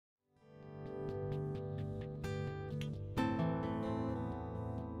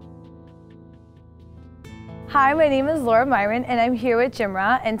Hi, my name is Laura Myron and I'm here with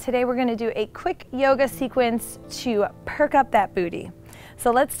GymRa, and today we're going to do a quick yoga sequence to perk up that booty. So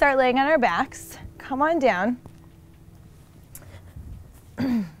let's start laying on our backs. Come on down.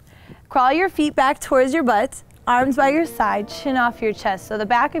 Crawl your feet back towards your butt, arms by your side, chin off your chest. So the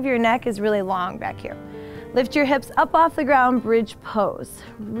back of your neck is really long back here. Lift your hips up off the ground, bridge pose.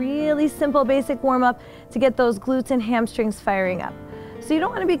 Really simple, basic warm up to get those glutes and hamstrings firing up. So you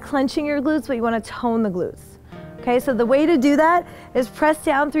don't want to be clenching your glutes, but you want to tone the glutes. Okay, so the way to do that is press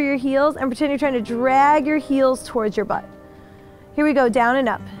down through your heels and pretend you're trying to drag your heels towards your butt. Here we go, down and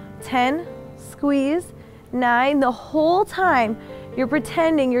up. 10, squeeze, 9, the whole time you're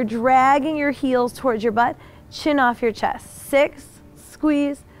pretending you're dragging your heels towards your butt, chin off your chest. 6,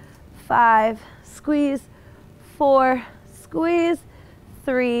 squeeze, 5, squeeze, 4, squeeze,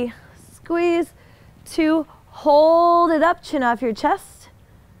 3, squeeze, 2, hold it up, chin off your chest.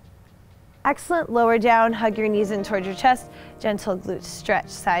 Excellent, lower down, hug your knees in towards your chest, gentle glute stretch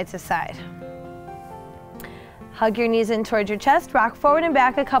side to side. Hug your knees in towards your chest, rock forward and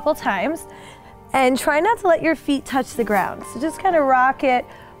back a couple times, and try not to let your feet touch the ground. So just kind of rock it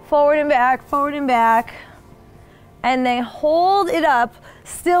forward and back, and then hold it up,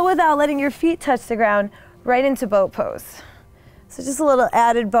 still without letting your feet touch the ground, right into boat pose. So just a little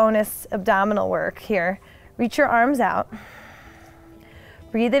added bonus abdominal work here. Reach your arms out.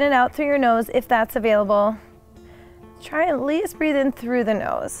 Breathe in and out through your nose if that's available. Try at least breathe in through the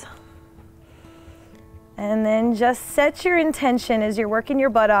nose. And then just set your intention as you're working your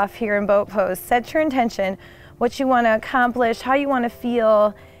butt off here in boat pose. Set your intention, what you want to accomplish, how you want to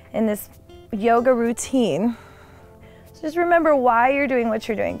feel in this yoga routine. So just remember why you're doing what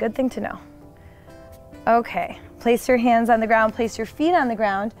you're doing. Good thing to know. Okay, place your hands on the ground, place your feet on the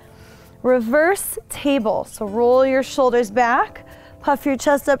ground. Reverse table, so roll your shoulders back. Puff your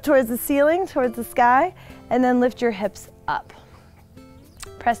chest up towards the ceiling, towards the sky, and then lift your hips up.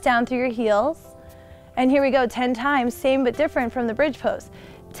 Press down through your heels. And here we go, 10 times, same but different from the bridge pose.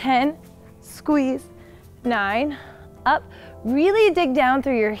 10, squeeze, 9, up. Really dig down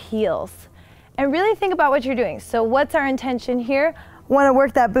through your heels and really think about what you're doing. So what's our intention here? Want to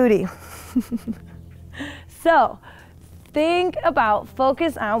work that booty. So think about,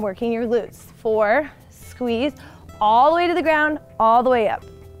 focus on working your glutes. 4, squeeze, all the way to the ground, all the way up.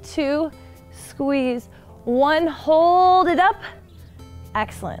 2, squeeze, 1, hold it up.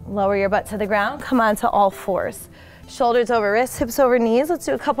 Excellent. Lower your butt to the ground. Come on to all fours. Shoulders over wrists, hips over knees. Let's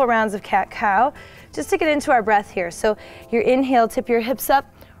do a couple rounds of cat-cow just to get into our breath here. So your inhale, tip your hips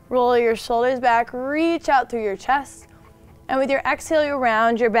up, roll your shoulders back, reach out through your chest. And with your exhale, you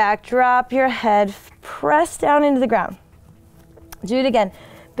round your back, drop your head, press down into the ground. Do it again.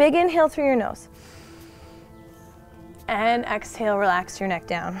 Big inhale through your nose. And exhale, relax your neck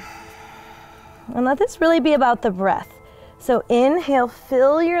down. And let this really be about the breath. So inhale,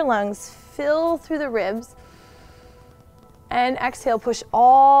 fill your lungs, fill through the ribs. And exhale, push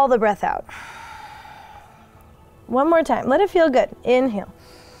all the breath out. One more time, let it feel good. Inhale.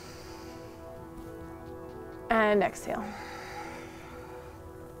 And exhale.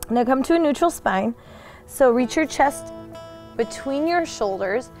 Now come to a neutral spine. So reach your chest between your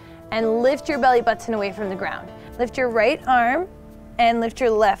shoulders and lift your belly button away from the ground. Lift your right arm and lift your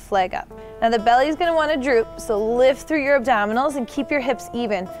left leg up. Now the belly's gonna wanna droop, so lift through your abdominals and keep your hips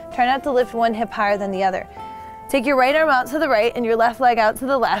even. Try not to lift one hip higher than the other. Take your right arm out to the right and your left leg out to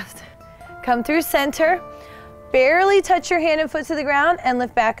the left. Come through center, barely touch your hand and foot to the ground and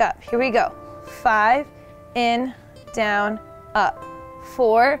lift back up. Here we go. 5, in, down, up.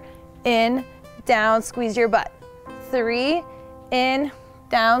 4, in, down, squeeze your butt. 3, in,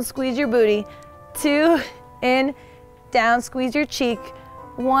 down, squeeze your booty. 2, in, down, squeeze your cheek.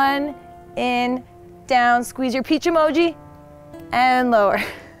 1, in, down, squeeze your peach emoji, and lower. I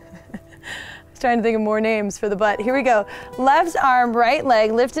was trying to think of more names for the butt. Here we go. Left arm, right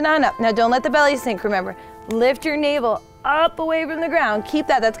leg, lift it on up. Now don't let the belly sink, remember. Lift your navel up away from the ground. Keep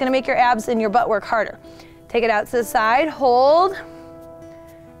that, that's gonna make your abs and your butt work harder. Take it out to the side, hold,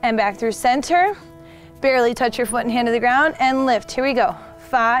 and back through center. Barely touch your foot and hand to the ground, and lift. Here we go.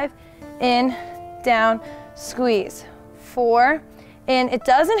 5, in, down, squeeze. 4, in. It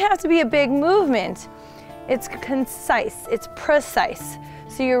doesn't have to be a big movement. It's concise, it's precise.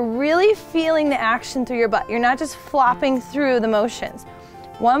 So you're really feeling the action through your butt. You're not just flopping through the motions.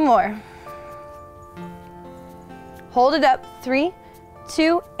 One more. Hold it up. 3,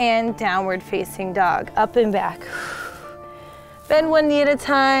 2, and downward facing dog. Up and back. Bend one knee at a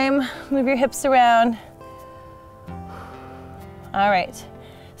time. Move your hips around. All right.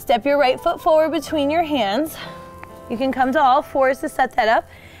 Step your right foot forward between your hands. You can come to all fours to set that up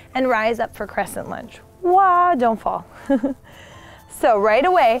and rise up for crescent lunge. Wah, don't fall. So right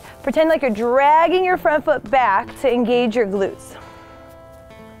away, pretend like you're dragging your front foot back to engage your glutes.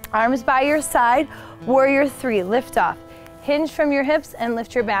 Arms by your side, warrior three, lift off. Hinge from your hips and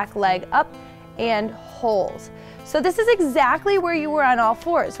lift your back leg up and hold. So this is exactly where you were on all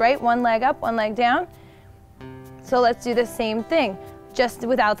fours, right? One leg up, one leg down. So let's do the same thing, just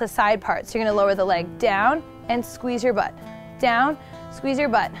without the side part. So you're gonna lower the leg down and squeeze your butt. Down, squeeze your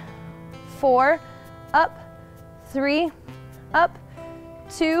butt. 4, up, 3, up,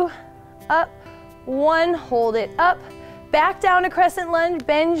 2, up, 1, hold it up. Back down to crescent lunge,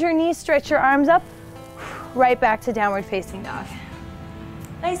 bend your knees, stretch your arms up, right back to downward facing dog.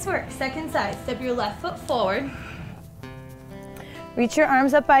 Nice work. Second side, step your left foot forward. Reach your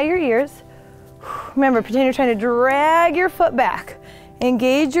arms up by your ears. Remember, pretend you're trying to drag your foot back.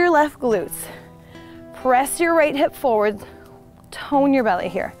 Engage your left glutes. Press your right hip forward. Tone your belly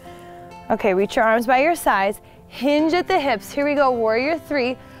here. Okay, reach your arms by your sides. Hinge at the hips. Here we go, warrior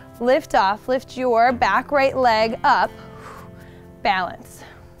three. Lift off, lift your back right leg up. Balance.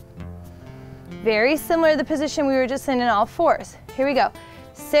 Very similar to the position we were just in all fours. Here we go.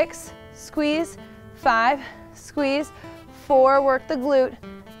 6, squeeze, 5, squeeze, 4, work the glute,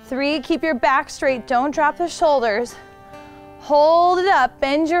 3, keep your back straight, don't drop the shoulders. Hold it up,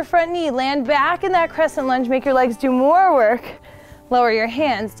 bend your front knee, land back in that crescent lunge, make your legs do more work. Lower your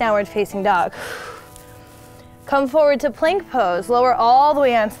hands, downward facing dog. Come forward to plank pose, lower all the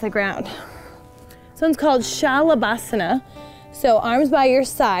way onto the ground. This one's called Shalabhasana. So arms by your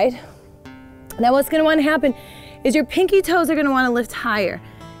side. Now what's gonna wanna happen is your pinky toes are gonna wanna lift higher.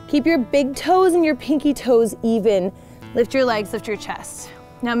 Keep your big toes and your pinky toes even. Lift your legs, lift your chest.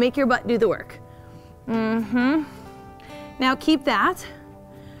 Now make your butt do the work. Now keep that.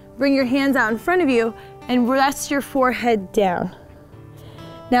 Bring your hands out in front of you and rest your forehead down.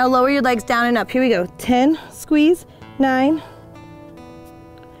 Now lower your legs down and up. Here we go. 10, squeeze, 9,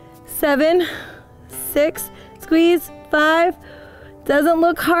 7, 6, squeeze, 5. Doesn't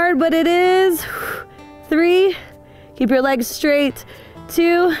look hard, but it is. 3, keep your legs straight.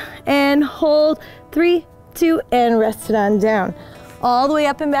 2, and hold. 3, 2, and rest it on down. All the way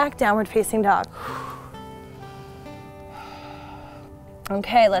up and back, downward facing dog.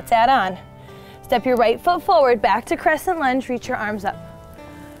 Okay, let's add on. Step your right foot forward, back to crescent lunge, reach your arms up.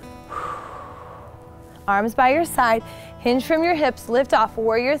 Arms by your side, hinge from your hips, lift off,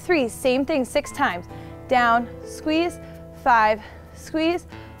 warrior three, same thing 6 times. Down, squeeze, 5, squeeze,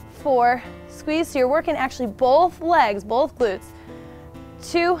 4, squeeze. So you're working actually both legs, both glutes.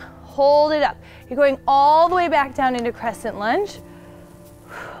 2, hold it up. You're going all the way back down into crescent lunge.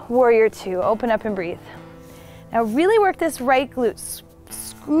 Warrior two, open up and breathe. Now really work this right glute.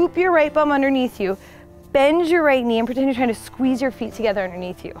 Scoop your right bum underneath you. Bend your right knee and pretend you're trying to squeeze your feet together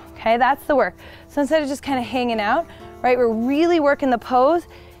underneath you. Okay, that's the work. So instead of just kind of hanging out, right, we're really working the pose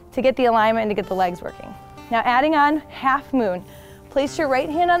to get the alignment and to get the legs working. Now adding on half moon. Place your right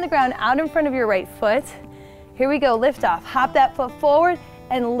hand on the ground out in front of your right foot. Here we go, lift off. Hop that foot forward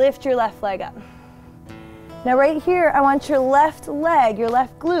and lift your left leg up. Now right here, I want your left leg, your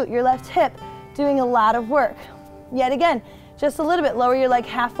left glute, your left hip doing a lot of work. Yet again, just a little bit. Lower your leg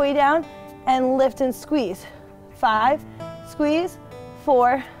halfway down and lift and squeeze. 5, squeeze,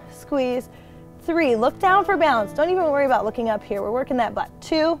 4, squeeze, 3. Look down for balance. Don't even worry about looking up here. We're working that butt.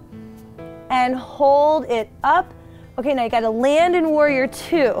 2, and hold it up. Okay, now you gotta land in warrior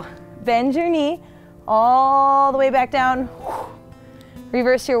two. Bend your knee all the way back down.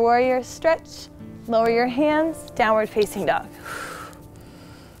 Reverse your warrior, stretch. Lower your hands, downward facing dog.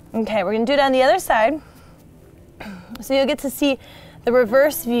 Okay, we're gonna do it on the other side. So you'll get to see the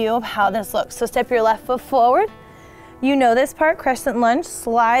reverse view of how this looks. So step your left foot forward. You know this part, crescent lunge.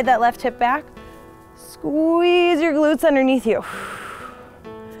 Slide that left hip back. Squeeze your glutes underneath you.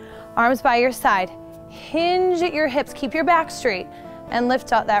 Arms by your side. Hinge at your hips, keep your back straight, and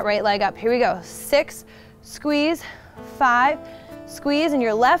lift out that right leg up. Here we go. 6, squeeze, 5, squeeze, and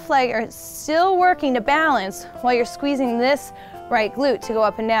your left leg are still working to balance while you're squeezing this right glute to go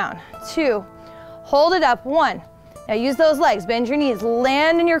up and down. 2, hold it up. 1, now use those legs, bend your knees,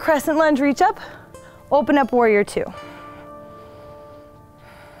 land in your crescent lunge, reach up, open up warrior two.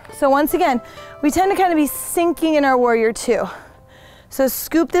 So once again, we tend to kind of be sinking in our warrior two. So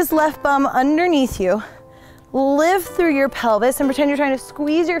scoop this left bum underneath you, lift through your pelvis and pretend you're trying to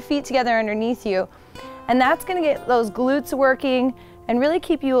squeeze your feet together underneath you. And that's gonna get those glutes working and really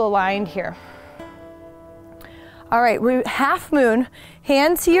keep you aligned here. All right, we're half moon,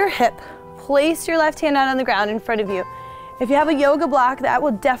 hand to your hip, place your left hand out on the ground in front of you. If you have a yoga block, that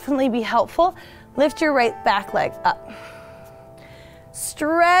will definitely be helpful. Lift your right back leg up.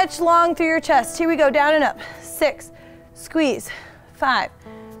 Stretch long through your chest. Here we go, down and up. 6, squeeze. 5,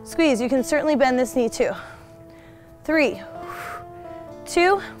 squeeze. You can certainly bend this knee too. 3,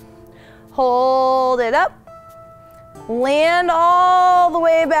 2, hold it up. Land all the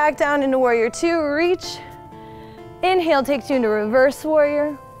way back down into warrior 2. Reach. Inhale takes you into reverse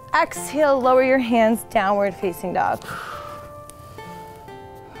warrior. Exhale, lower your hands, downward facing dog.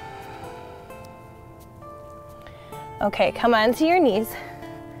 Okay, come onto your knees.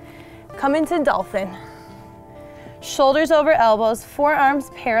 Come into dolphin. Shoulders over elbows, forearms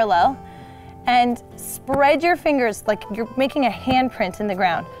parallel, and spread your fingers like you're making a handprint in the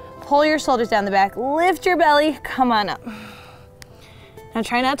ground. Pull your shoulders down the back, lift your belly, come on up. Now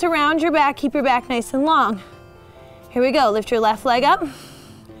try not to round your back, keep your back nice and long. Here we go, lift your left leg up,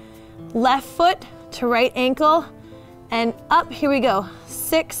 left foot to right ankle, and up, here we go.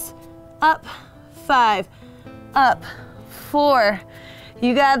 6, up, 5, up, 4.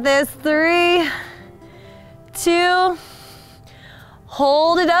 You got this, 3, 2,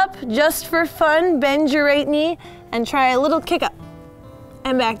 hold it up just for fun, bend your right knee, and try a little kick up.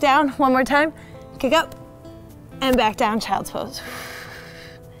 And back down, one more time, kick up, and back down, child's pose.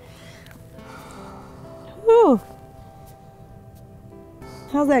 Whew.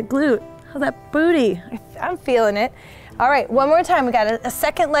 How's that glute? How's that booty? I'm feeling it. All right, one more time. We got a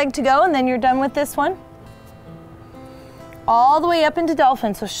second leg to go, and then you're done with this one. All the way up into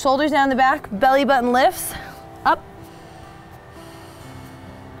dolphin, so shoulders down the back, belly button lifts, up.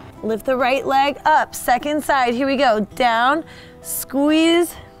 Lift the right leg up, second side, here we go, down,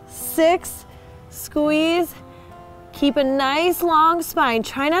 squeeze, 6, squeeze. Keep a nice long spine.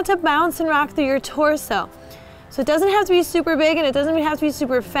 Try not to bounce and rock through your torso. So it doesn't have to be super big and it doesn't have to be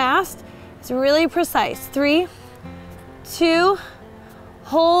super fast. It's really precise. 3, 2,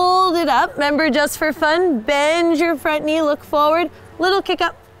 hold it up. Remember, just for fun, bend your front knee, look forward, little kick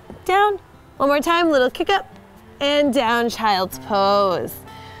up, down. One more time, little kick up, and down, child's pose.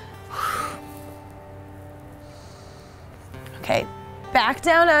 Okay, back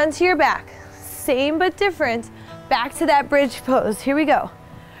down onto your back. Same but different. Back to that bridge pose. Here we go.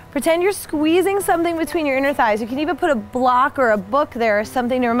 Pretend you're squeezing something between your inner thighs. You can even put a block or a book there or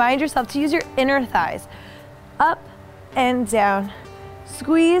something to remind yourself to use your inner thighs. Up and down.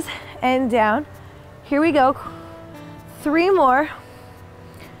 Squeeze and down. Here we go. 3 more.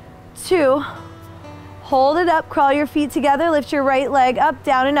 2. Hold it up. Crawl your feet together. Lift your right leg up,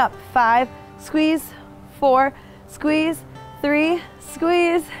 down and up. 5. Squeeze. 4. Squeeze. 3.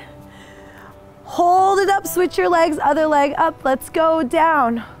 Squeeze. Hold it up. Switch your legs. Other leg up. Let's go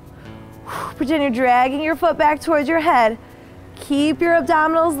down. Pretend you're dragging your foot back towards your head. Keep your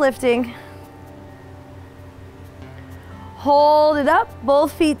abdominals lifting. Hold it up,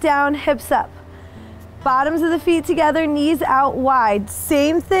 both feet down, hips up. Bottoms of the feet together, knees out wide.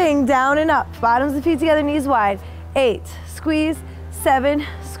 Same thing, down and up. Bottoms of the feet together, knees wide. 8, squeeze, 7,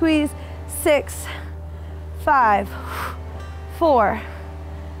 squeeze, 6, 5, 4,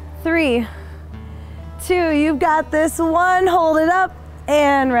 3, 2. You've got this. 1, hold it up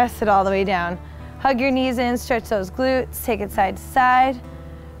and rest it all the way down. Hug your knees in, stretch those glutes, take it side to side.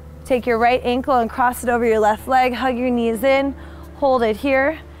 Take your right ankle and cross it over your left leg. Hug your knees in, hold it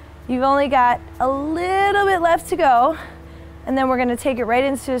here. You've only got a little bit left to go. And then we're gonna take it right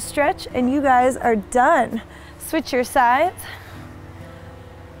into a stretch and you guys are done. Switch your sides.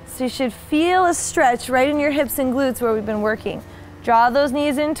 So you should feel a stretch right in your hips and glutes where we've been working. Draw those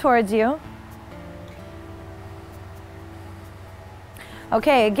knees in towards you.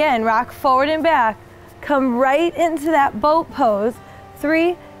 Okay, again, rock forward and back. Come right into that boat pose.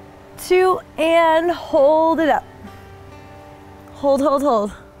 3, 2, and hold it up. Hold, hold,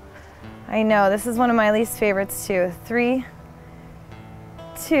 hold. I know, this is one of my least favorites too. 3,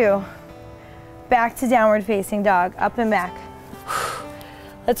 2, back to downward facing dog, up and back.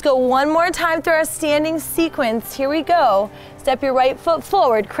 Let's go one more time through our standing sequence. Here we go. Step your right foot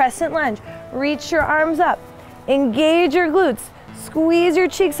forward, crescent lunge. Reach your arms up. Engage your glutes. Squeeze your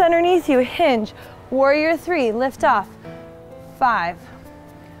cheeks underneath you, hinge. Warrior 3, lift off. 5,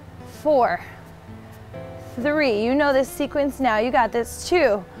 4, 3. You know this sequence now, you got this.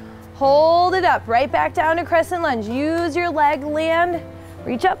 2, hold it up, right back down to crescent lunge. Use your leg, land,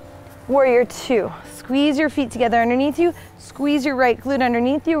 reach up. Warrior 2, squeeze your feet together underneath you. Squeeze your right glute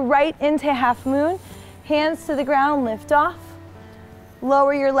underneath you, right into half moon. Hands to the ground, lift off.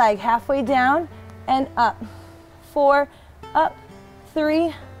 Lower your leg halfway down and up. 4, up.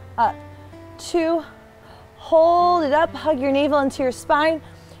 3, up. 2, hold it up, hug your navel into your spine.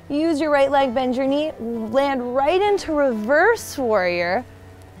 Use your right leg, bend your knee, land right into reverse warrior,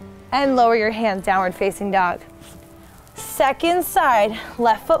 and lower your hands, downward facing dog. Second side,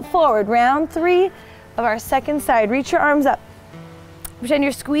 left foot forward. Round 3 of our second side. Reach your arms up. Pretend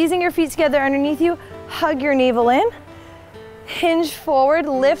you're squeezing your feet together underneath you. Hug your navel in. Hinge forward,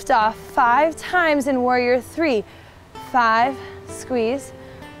 lift off 5 times in warrior 3. 5, squeeze.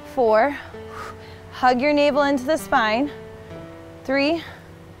 4, hug your navel into the spine. 3,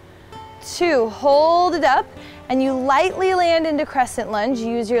 2, hold it up, and you lightly land into crescent lunge.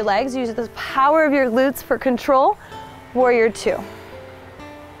 Use your legs, use the power of your glutes for control. Warrior 2.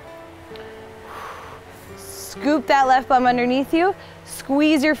 Scoop that left bum underneath you.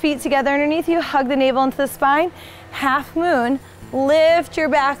 Squeeze your feet together underneath you. Hug the navel into the spine. Half moon. Lift your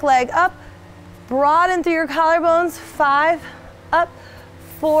back leg up. Broaden through your collarbones. 5, up.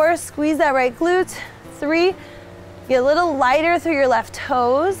 4, squeeze that right glute. 3, get a little lighter through your left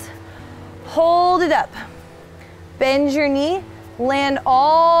toes. Hold it up. Bend your knee. Land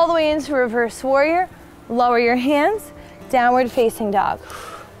all the way into reverse warrior. Lower your hands. Downward facing dog.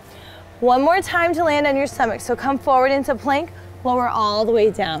 One more time to land on your stomach. So come forward into plank. Lower all the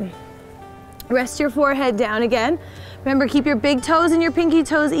way down. Rest your forehead down again. Remember, keep your big toes and your pinky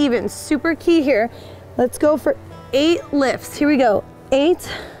toes even. Super key here. Let's go for 8 lifts. Here we go. 8,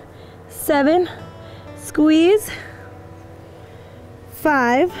 7, squeeze.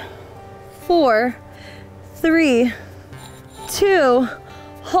 5, 4, 3, 2,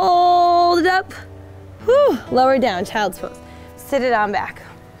 hold it up. Whew. Lower down, child's pose. Sit it on back.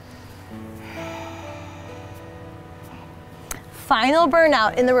 Final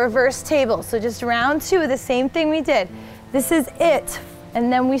burnout in the reverse table. So just round 2 of the same thing we did. This is it.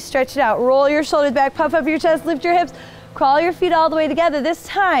 And then we stretch it out. Roll your shoulders back, puff up your chest, lift your hips, crawl your feet all the way together. This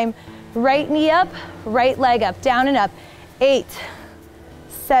time, right knee up, right leg up, down and up. 8,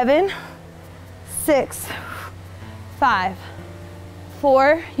 7, 6, 5,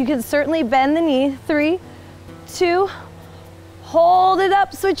 4. You can certainly bend the knee. 3, 2, hold it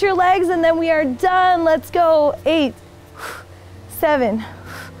up, switch your legs, and then we are done. Let's go. 8, 7,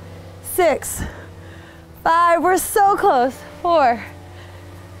 6, 5. We're so close. 4,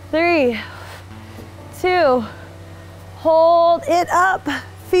 3, 2, hold it up,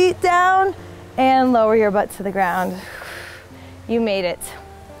 feet down, and lower your butt to the ground. You made it.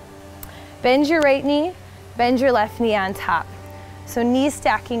 Bend your right knee, bend your left knee on top. So knee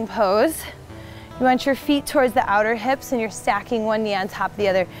stacking pose. You want your feet towards the outer hips and you're stacking one knee on top of the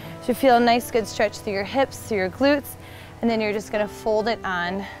other. So feel a nice good stretch through your hips, through your glutes, and then you're just gonna fold it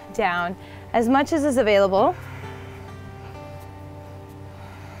on down as much as is available.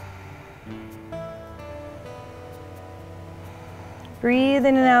 Breathe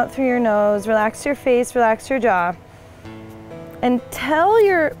in and out through your nose, relax your face, relax your jaw. And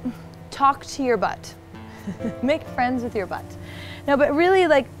talk to your butt. Make friends with your butt. No, but really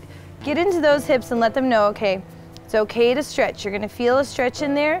get into those hips and let them know, okay, it's okay to stretch. You're gonna feel a stretch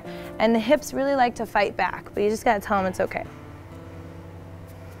in there, and the hips really like to fight back, but you just gotta tell them it's okay.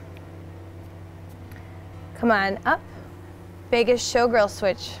 Come on, up. Biggest showgirl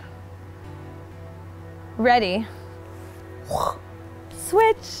switch. Ready.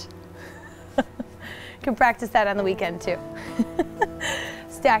 Switch. You can practice that on the weekend too.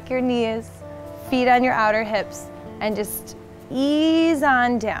 Stack your knees, feet on your outer hips, and just ease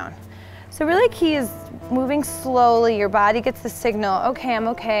on down. So really key is moving slowly. Your body gets the signal, okay,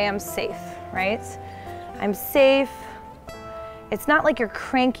 I'm safe, right? I'm safe. It's not like you're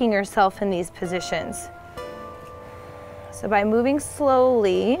cranking yourself in these positions. So by moving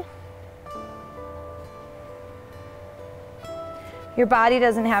slowly, your body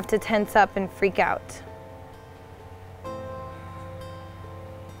doesn't have to tense up and freak out.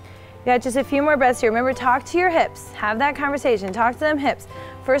 You got just a few more breaths here. Remember, talk to your hips. Have that conversation. Talk to them hips.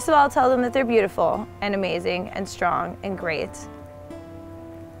 First of all, tell them that they're beautiful and amazing and strong and great.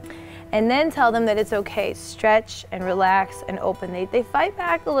 And then tell them that it's okay. Stretch and relax and open. They fight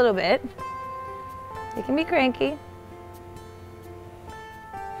back a little bit. They can be cranky.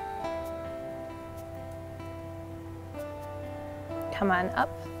 Come on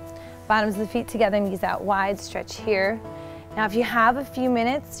up. Bottoms of the feet together, knees out wide, stretch here. Now if you have a few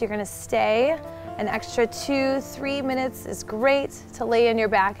minutes, you're gonna stay. An extra 2-3 minutes is great to lay on your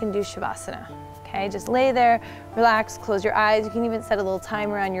back and do Shavasana. Okay, just lay there, relax, close your eyes. You can even set a little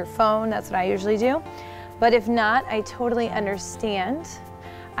timer on your phone. That's what I usually do. But if not, I totally understand.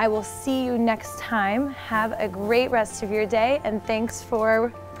 I will see you next time. Have a great rest of your day, and thanks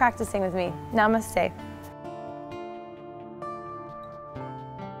for practicing with me. Namaste.